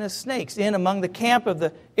poisonous snakes in among the camp of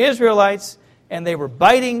the Israelites, and they were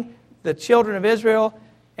biting the children of Israel,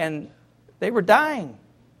 and they were dying.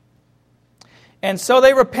 And so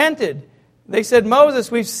they repented. They said,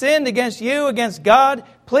 Moses, we've sinned against you, against God.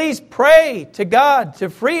 Please pray to God to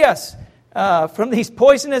free us from these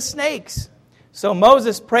poisonous snakes. So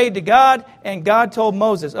Moses prayed to God, and God told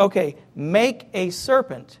Moses, okay, make a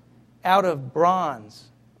serpent out of bronze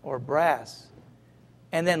or brass,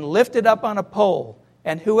 and then lift it up on a pole,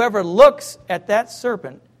 and whoever looks at that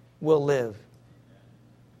serpent will live.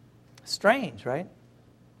 Strange, right?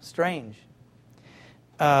 Strange.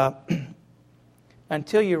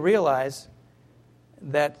 Until you realize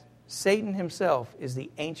that Satan himself is the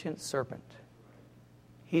ancient serpent.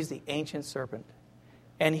 He's the ancient serpent.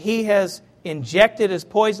 And he has injected his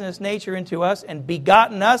poisonous nature into us and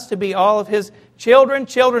begotten us to be all of his children,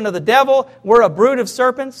 children of the devil. We're a brood of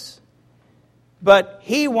serpents. But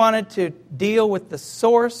he wanted to deal with the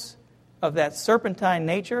source of that serpentine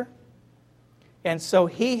nature. And so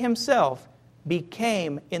he himself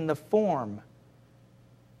became in the form,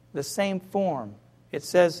 the same form. It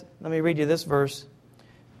says, let me read you this verse.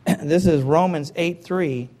 This is Romans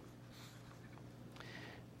 8:3.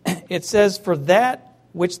 It says, for that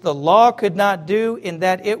which the law could not do, in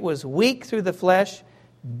that it was weak through the flesh,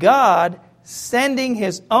 God, sending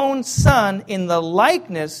His own Son in the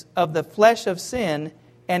likeness of the flesh of sin,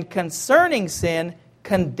 and concerning sin,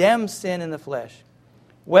 condemned sin in the flesh.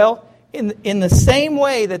 Well, in the same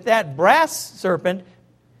way that brass serpent,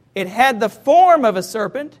 it had the form of a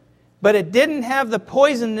serpent, but it didn't have the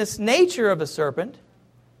poisonous nature of a serpent.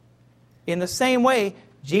 In the same way,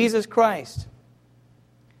 Jesus Christ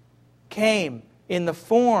came in the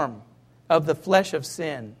form of the flesh of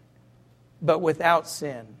sin, but without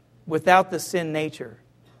sin, without the sin nature.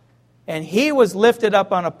 And He was lifted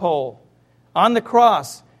up on a pole, on the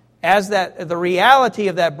cross, as the reality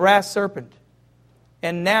of that brass serpent.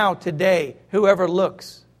 And now, today, whoever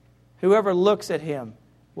looks at Him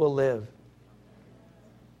will live.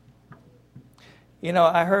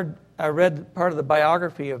 I read part of the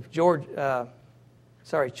biography of Charles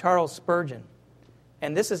Spurgeon.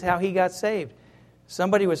 And this is how he got saved.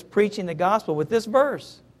 Somebody was preaching the gospel with this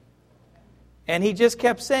verse. And he just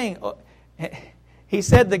kept saying, he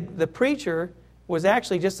said the preacher was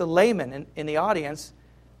actually just a layman in the audience.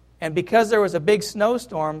 And because there was a big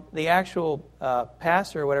snowstorm, the actual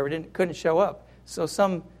pastor or whatever couldn't show up. So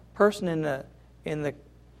some person in the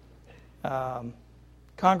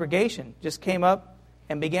congregation just came up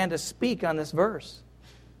and began to speak on this verse.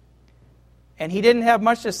 And he didn't have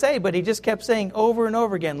much to say, but he just kept saying over and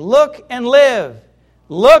over again, look and live.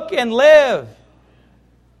 Look and live.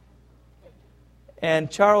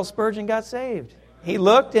 And Charles Spurgeon got saved. He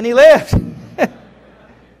looked and he lived.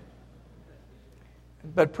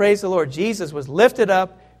 But praise the Lord, Jesus was lifted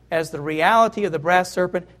up as the reality of the brass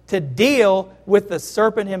serpent to deal with the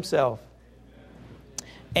serpent himself.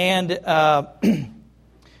 And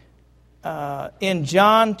in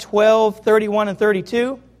John 12:31 and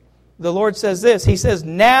 32, the Lord says this. He says,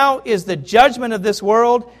 now is the judgment of this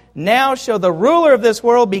world. Now shall the ruler of this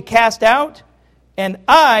world be cast out. And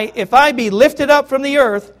I, if I be lifted up from the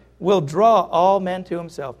earth, will draw all men to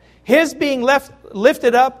himself. His being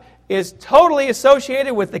lifted up is totally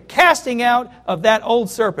associated with the casting out of that old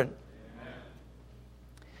serpent.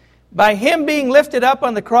 By him being lifted up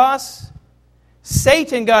on the cross,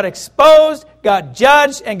 Satan got exposed, got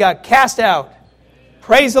judged, and got cast out.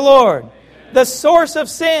 Praise the Lord. The source of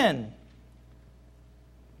sin.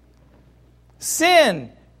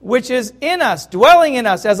 Sin, which is in us, dwelling in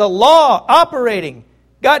us as a law operating,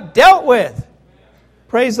 got dealt with.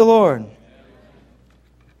 Praise the Lord.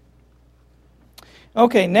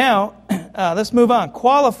 Okay, now let's move on.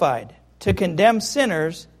 Qualified to condemn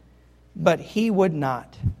sinners, but he would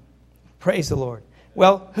not. Praise the Lord.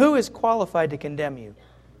 Well, who is qualified to condemn you?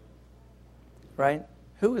 Right?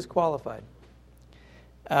 Who is qualified?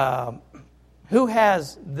 Who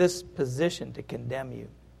has this position to condemn you?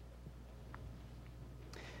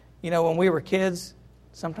 You know, when we were kids,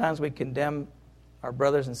 sometimes we condemn our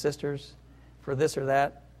brothers and sisters for this or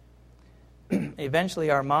that.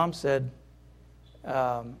 Eventually, our mom said,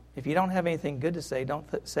 if you don't have anything good to say, don't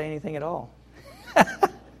say anything at all.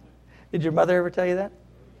 Did your mother ever tell you that?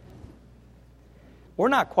 We're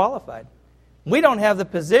not qualified. We don't have the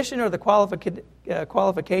position or the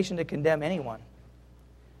qualification to condemn anyone,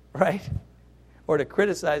 right? Or to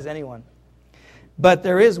criticize anyone. But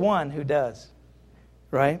there is one who does,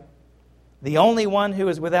 right? The only one who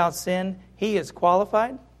is without sin, he is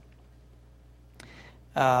qualified.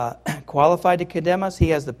 Qualified to condemn us. He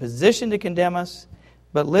has the position to condemn us.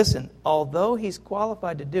 But listen, although he's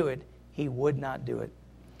qualified to do it, he would not do it.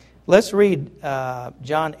 Let's read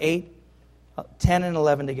John 8, 10 and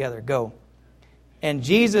 11 together. Go. And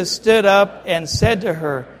Jesus stood up and said to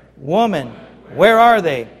her, Woman, where are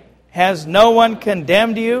they? Has no one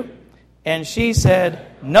condemned you? And she said,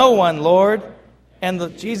 No one, Lord.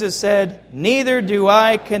 And Jesus said, Neither do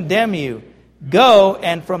I condemn you. Go,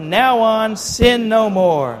 and from now on sin no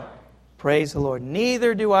more. Praise the Lord.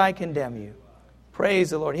 Neither do I condemn you.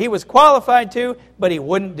 Praise the Lord. He was qualified to, but he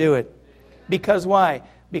wouldn't do it. Because why?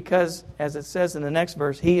 Because, as it says in the next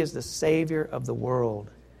verse, he is the Savior of the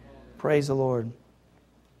world. Praise the Lord.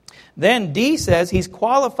 Then D says he's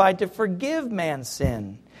qualified to forgive man's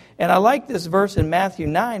sin. And I like this verse in Matthew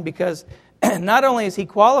 9 because not only is he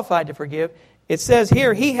qualified to forgive, it says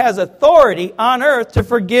here he has authority on earth to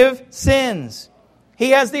forgive sins.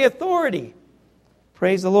 He has the authority.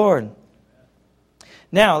 Praise the Lord.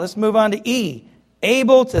 Now, let's move on to E.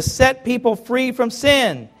 Able to set people free from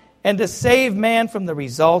sin and to save man from the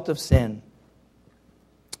result of sin.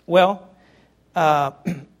 Well,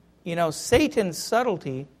 Satan's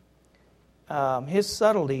subtlety, his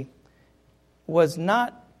subtlety was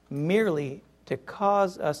not merely to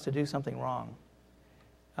cause us to do something wrong.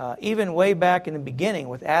 Even way back in the beginning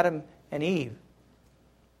with Adam and Eve,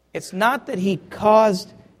 it's not that he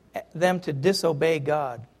caused them to disobey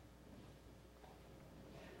God.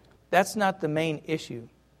 That's not the main issue.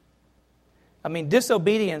 I mean,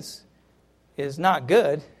 disobedience is not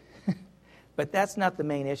good, but that's not the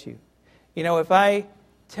main issue. You know, if I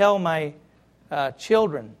tell my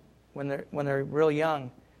children when they're real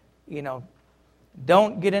young,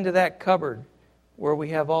 don't get into that cupboard where we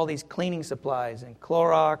have all these cleaning supplies and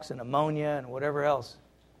Clorox and ammonia and whatever else.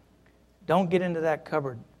 Don't get into that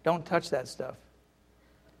cupboard. Don't touch that stuff.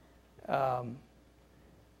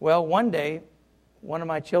 Well, one day, one of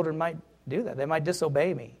my children might do that. They might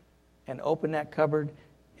disobey me and open that cupboard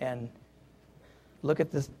and look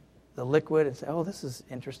at the liquid and say, oh, this is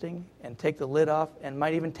interesting, and take the lid off and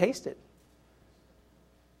might even taste it.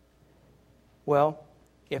 Well,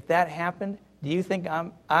 if that happened, do you think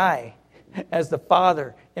I, as the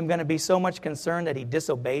father, am going to be so much concerned that he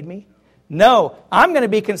disobeyed me? No, I'm going to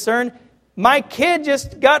be concerned my kid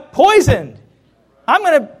just got poisoned. I'm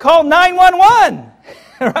going to call 911,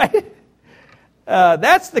 right?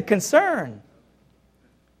 That's the concern.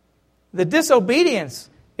 The disobedience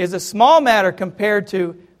is a small matter compared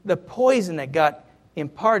to the poison that got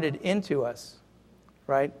imparted into us,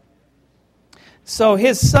 right? So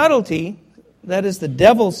his subtlety, that is the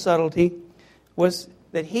devil's subtlety, was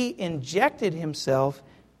that he injected himself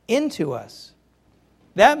into us.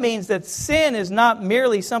 That means that sin is not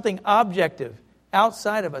merely something objective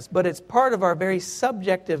outside of us, but it's part of our very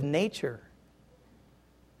subjective nature.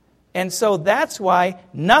 And so that's why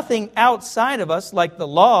nothing outside of us, like the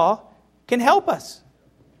law, can help us.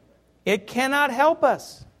 It cannot help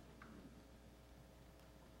us.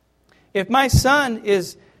 If my son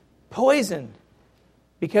is poisoned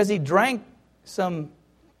because he drank some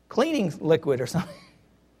cleaning liquid or something,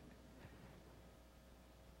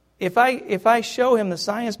 if I show him the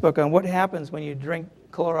science book on what happens when you drink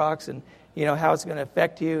Clorox and how it's going to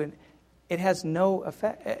affect you, and it has no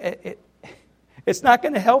effect. It's not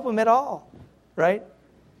going to help him at all, right?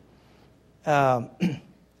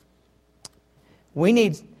 We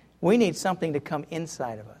need something to come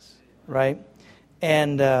inside of us, right?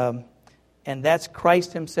 And that's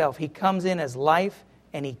Christ Himself. He comes in as life,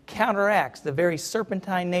 and He counteracts the very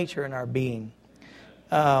serpentine nature in our being.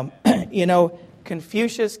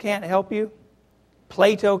 Confucius can't help you.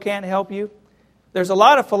 Plato can't help you. There's a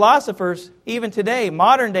lot of philosophers, even today,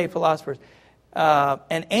 modern day philosophers,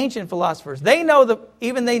 and ancient philosophers. They know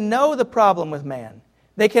the problem with man.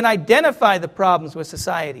 They can identify the problems with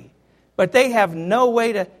society, but they have no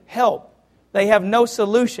way to help. They have no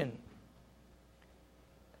solution,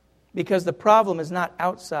 because the problem is not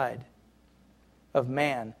outside of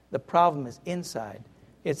man. The problem is inside.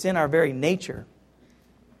 It's in our very nature.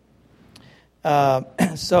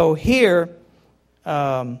 So here,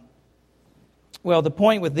 the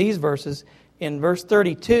point with these verses, in verse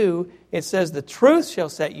 32, it says, the truth shall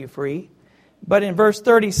set you free. But in verse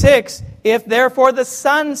 36, if therefore the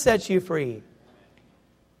Son sets you free.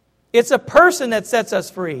 It's a person that sets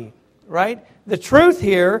us free, right? The truth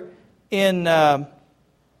here in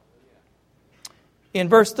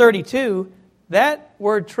verse 32, that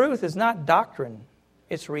word truth is not doctrine,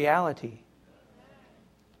 it's reality.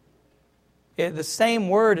 The same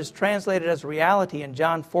word is translated as reality in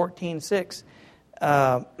John 14:6.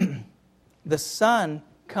 The Son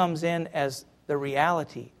comes in as the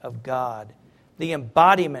reality of God, the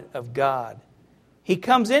embodiment of God. He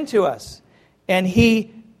comes into us, and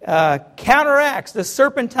He counteracts the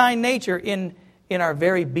serpentine nature in our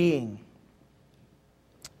very being.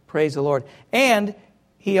 Praise the Lord. And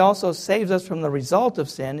He also saves us from the result of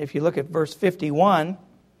sin. If you look at verse 51,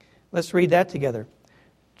 let's read that together.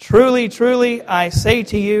 Truly, truly, I say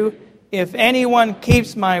to you, if anyone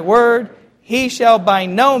keeps my word, he shall by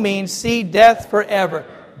no means see death forever.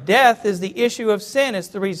 Death is the issue of sin. It's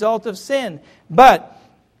the result of sin. But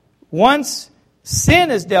once sin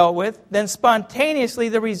is dealt with, then spontaneously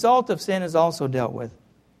the result of sin is also dealt with.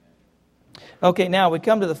 Okay, now we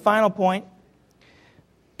come to the final point.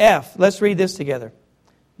 F. Let's read this together.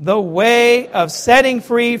 The way of setting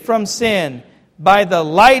free from sin by the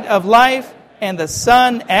light of life and the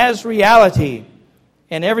Son as reality.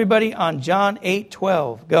 And everybody on John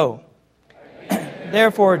 8:12. Go.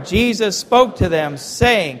 Therefore Jesus spoke to them,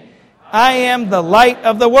 saying, I am the light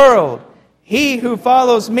of the world. He who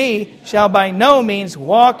follows me shall by no means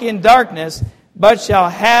walk in darkness, but shall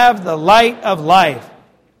have the light of life.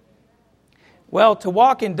 Well, to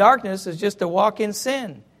walk in darkness is just to walk in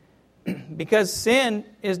sin, because sin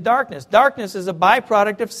is darkness. Darkness is a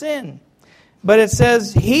byproduct of sin. But it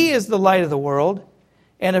says He is the light of the world,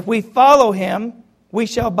 and if we follow Him, we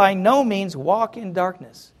shall by no means walk in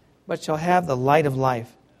darkness, but shall have the light of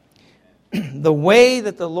life. The way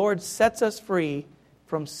that the Lord sets us free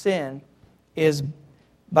from sin is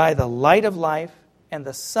by the light of life and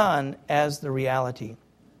the Son as the reality.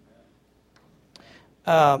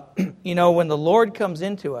 When the Lord comes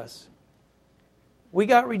into us, we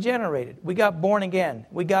got regenerated. We got born again.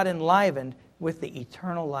 We got enlivened with the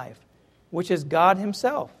eternal life, which is God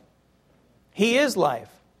Himself. He is life.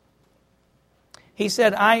 He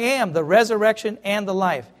said, I am the resurrection and the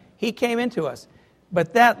life. He came into us.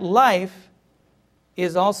 But that life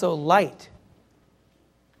is also light.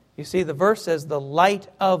 You see, the verse says the light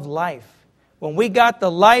of life. When we got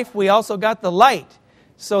the life, we also got the light.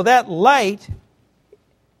 So that light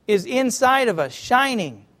is inside of us,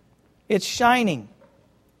 shining. It's shining.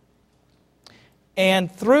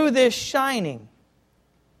 And through this shining,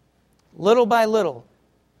 little by little,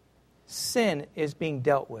 sin is being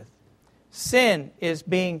dealt with. Sin is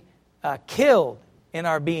being killed in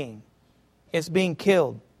our being. It's being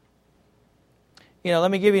killed.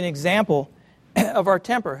 Let me give you an example of our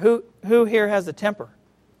temper. Who here has a temper?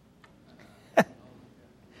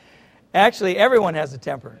 Actually, everyone has a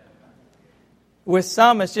temper. With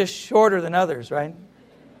some, it's just shorter than others, right?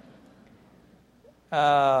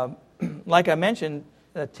 Like I mentioned,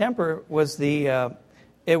 the temper was the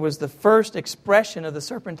first expression of the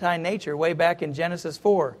serpentine nature way back in Genesis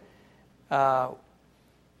 4,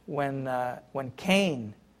 when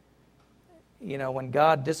Cain, when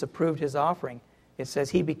God disapproved his offering, it says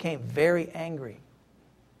he became very angry.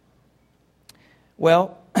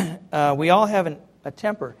 Well, we all have a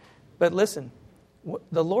temper, but listen,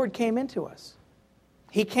 the Lord came into us.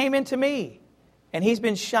 He came into me, and He's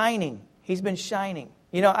been shining. He's been shining.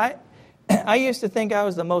 I used to think I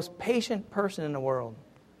was the most patient person in the world.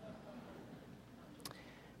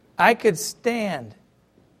 I could stand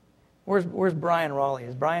Where's Brian Raleigh?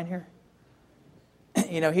 Is Brian here?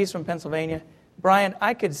 He's from Pennsylvania. Brian,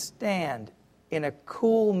 I could stand in a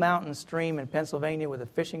cool mountain stream in Pennsylvania with a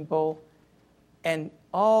fishing pole and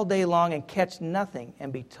all day long and catch nothing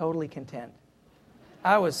and be totally content.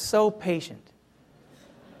 I was so patient.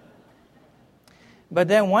 But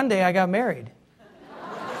then one day I got married.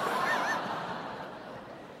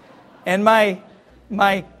 And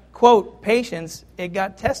my quote, patience, it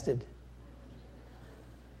got tested.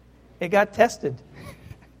 It got tested.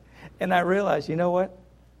 And I realized, you know what?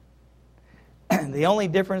 The only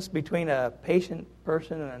difference between a patient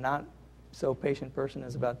person and a not so patient person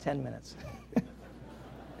is about 10 minutes.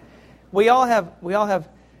 We all have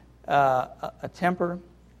a temper,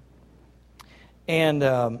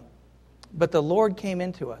 and but the Lord came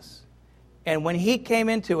into us, and when He came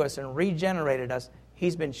into us and regenerated us,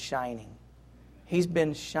 He's been shining. He's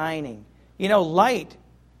been shining. Light.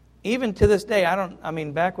 Even to this day,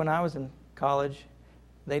 back when I was in college,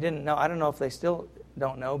 they didn't know. I don't know if they still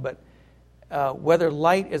don't know, but whether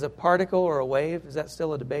light is a particle or a wave, is that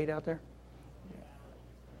still a debate out there?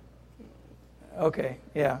 Okay,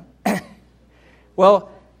 yeah.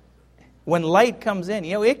 Well, when light comes in,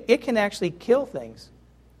 it can actually kill things.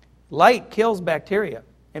 Light kills bacteria.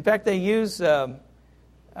 In fact, they use UV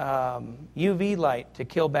light to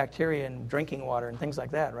kill bacteria in drinking water and things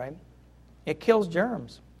like that, right? It kills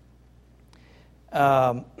germs.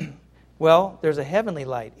 Well, there's a heavenly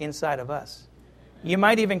light inside of us. You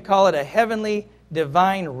might even call it a heavenly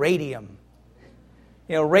divine radium.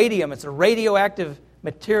 Radium, it's a radioactive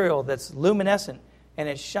material that's luminescent and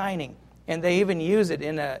it's shining. And they even use it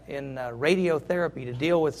in radiotherapy to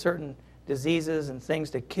deal with certain diseases and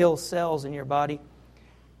things to kill cells in your body.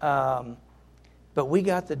 But we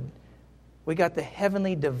got the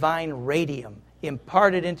heavenly divine radium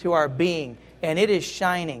imparted into our being, and it is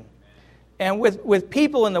shining. And with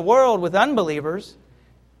people in the world, with unbelievers,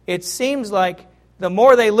 it seems like the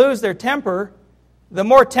more they lose their temper, the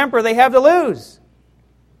more temper they have to lose.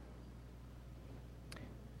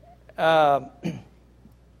 That's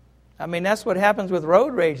what happens with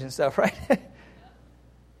road rage and stuff, right?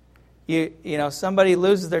 Somebody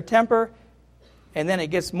loses their temper, and then it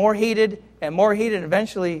gets more heated, and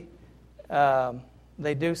eventually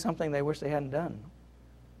they do something they wish they hadn't done.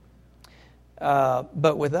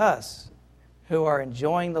 But with us, who are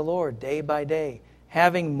enjoying the Lord day by day,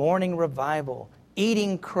 having morning revival,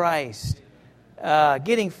 eating Christ,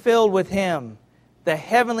 getting filled with Him, the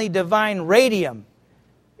heavenly divine radium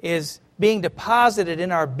is being deposited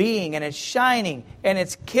in our being, and it's shining, and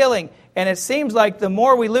it's killing. And it seems like the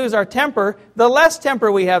more we lose our temper, the less temper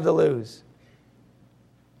we have to lose.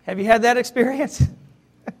 Have you had that experience?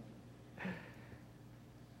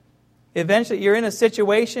 Eventually, you're in a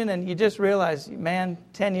situation and you just realize, man,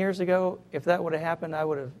 10 years ago, if that would have happened, I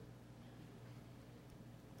would have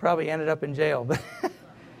probably ended up in jail.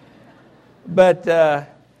 But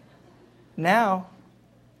now,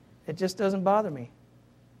 it just doesn't bother me.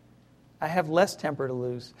 I have less temper to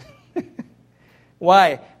lose.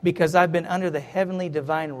 Why? Because I've been under the heavenly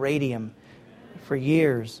divine radium for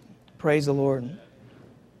years. Praise the Lord.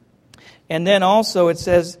 And then also it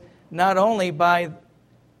says, not only by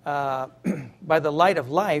the light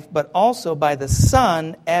of life, but also by the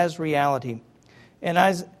Son as reality. And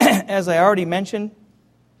as I already mentioned,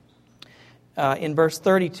 in verse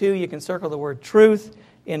 32, you can circle the word truth.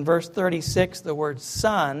 In verse 36, the word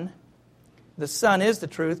Son. The Son is the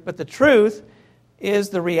truth, but the truth is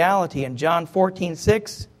the reality. In John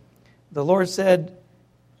 14:6, the Lord said,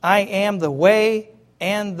 I am the way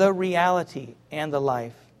and the reality and the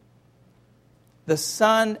life. The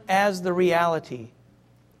Son as the reality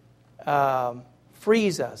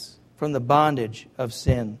frees us from the bondage of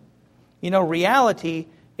sin. Reality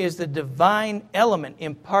is the divine element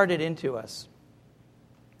imparted into us.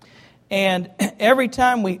 And every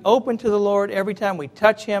time we open to the Lord, every time we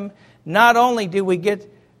touch Him, not only do we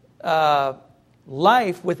get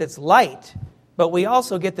life with its light, but we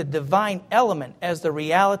also get the divine element as the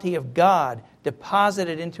reality of God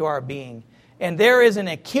deposited into our being. And there is an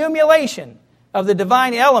accumulation of the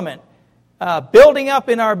divine element building up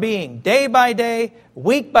in our being, day by day,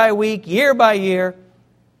 week by week, year by year.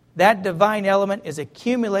 That divine element is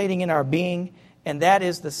accumulating in our being, and that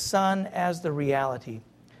is the Son as the reality.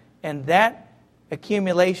 And that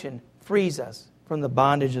accumulation frees us from the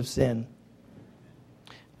bondage of sin.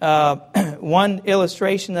 One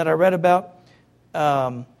illustration that I read about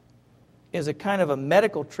is a kind of a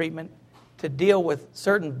medical treatment to deal with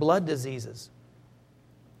certain blood diseases.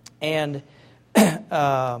 And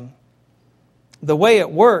the way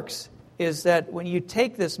it works is that when you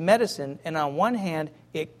take this medicine, and on one hand,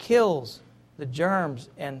 it kills the germs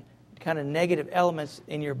and kind of negative elements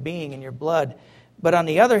in your being, in your blood. But on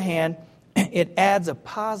the other hand, it adds a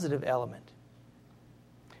positive element.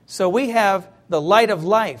 So we have the light of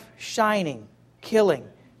life shining, killing.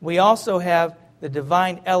 We also have the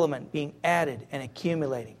divine element being added and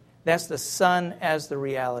accumulating. That's the Son as the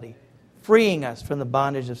reality, freeing us from the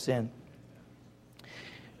bondage of sin.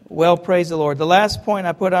 Well, praise the Lord. The last point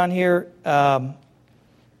I put on here,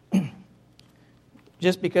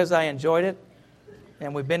 just because I enjoyed it,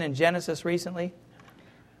 and we've been in Genesis recently.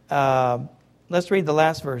 Let's read the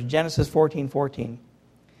last verse, Genesis 14:14.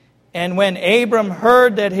 And when Abram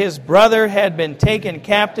heard that his brother had been taken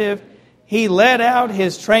captive, he led out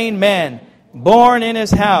his trained men, born in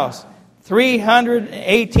his house,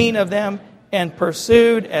 318 of them, and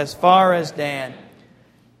pursued as far as Dan.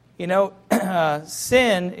 You know,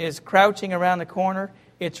 sin is crouching around the corner.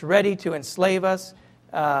 It's ready to enslave us,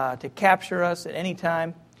 to capture us at any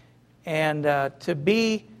time. And to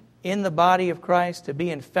be in the body of Christ, to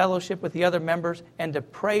be in fellowship with the other members, and to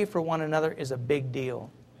pray for one another is a big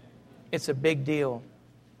deal. It's a big deal.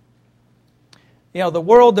 You know, the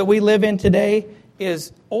world that we live in today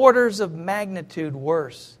is orders of magnitude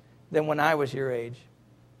worse than when I was your age.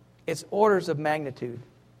 It's orders of magnitude.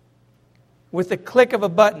 With the click of a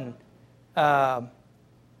button,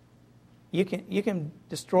 you can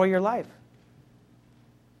destroy your life.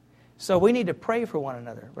 So we need to pray for one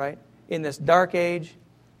another, right? In this dark age,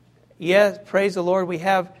 yes, praise the Lord, we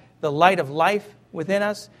have the light of life within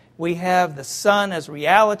us. We have the Son as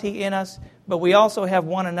reality in us, but we also have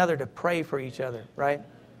one another to pray for each other, right?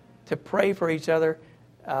 To pray for each other,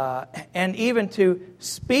 and even to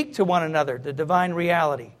speak to one another, the divine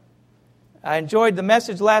reality. I enjoyed the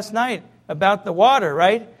message last night about the water,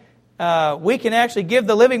 right? We can actually give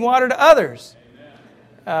the living water to others.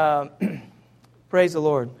 Praise the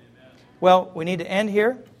Lord. Well, we need to end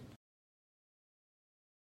here.